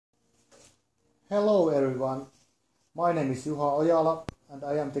Hello everyone, my name is Juha Ojala and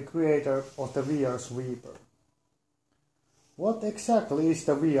I am the creator of the VR Sweeper. What exactly is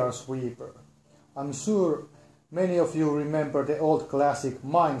the VR Sweeper? I'm sure many of you remember the old classic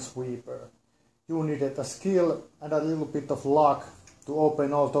Minesweeper. You needed a skill and a little bit of luck to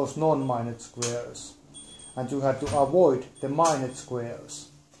open all those non-mined squares. And you had to avoid the mined squares.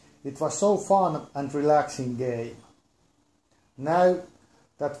 It was so fun and relaxing game. Now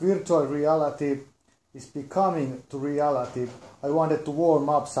that virtual reality is becoming to reality, I wanted to warm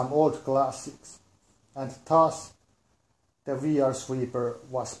up some old classics, and thus the VR Sweeper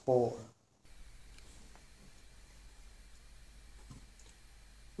was born.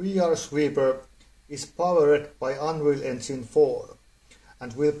 VR Sweeper is powered by Unreal Engine 4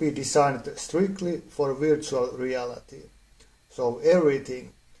 and will be designed strictly for virtual reality. So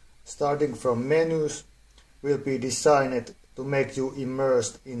everything, starting from menus, will be designed to make you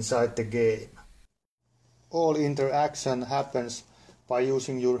immersed inside the game. All interaction happens by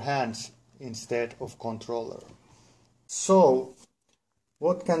using your hands instead of controller. So,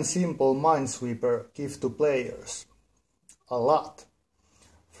 what can simple Minesweeper give to players? A lot.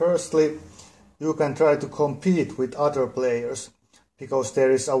 Firstly, you can try to compete with other players because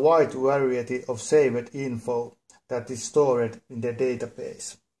there is a wide variety of saved info that is stored in the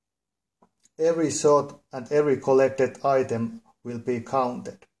database. Every shot and every collected item will be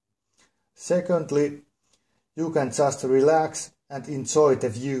counted. Secondly, you can just relax and enjoy the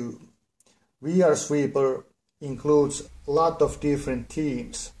view. VR Sweeper includes a lot of different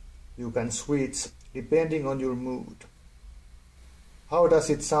themes. You can switch depending on your mood. How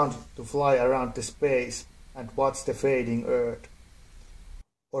does it sound to fly around the space and watch the fading earth?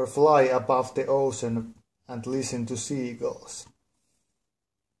 Or fly above the ocean and listen to seagulls?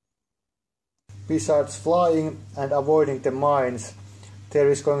 Besides flying and avoiding the mines, there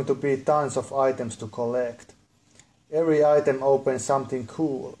is going to be tons of items to collect. Every item opens something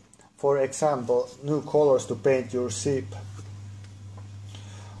cool. For example, new colors to paint your ship.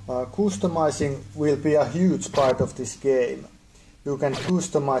 Customizing will be a huge part of this game. You can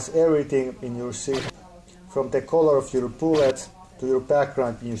customize everything in your ship, from the color of your bullets to your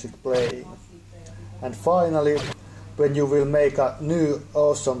background music playing. And finally, when you will make a new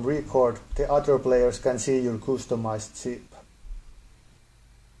awesome record, the other players can see your customized ship.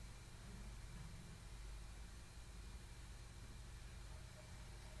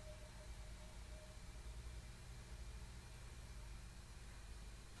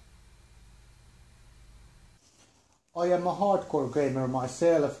 I am a hardcore gamer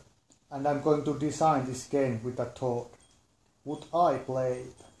myself and I'm going to design this game with a thought. Would I play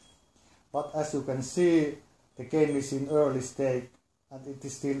it? But as you can see, the game is in early stage and it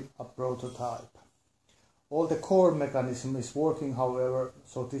is still a prototype. All the core mechanism is working, however,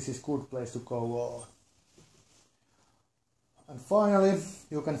 so this is a good place to go on. And finally,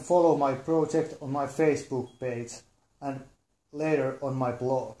 you can follow my project on my Facebook page and later on my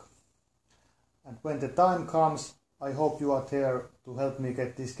blog. And when the time comes, I hope you are there to help me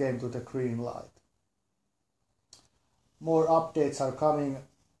get this game to the green light. More updates are coming,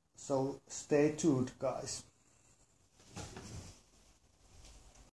 so stay tuned, guys.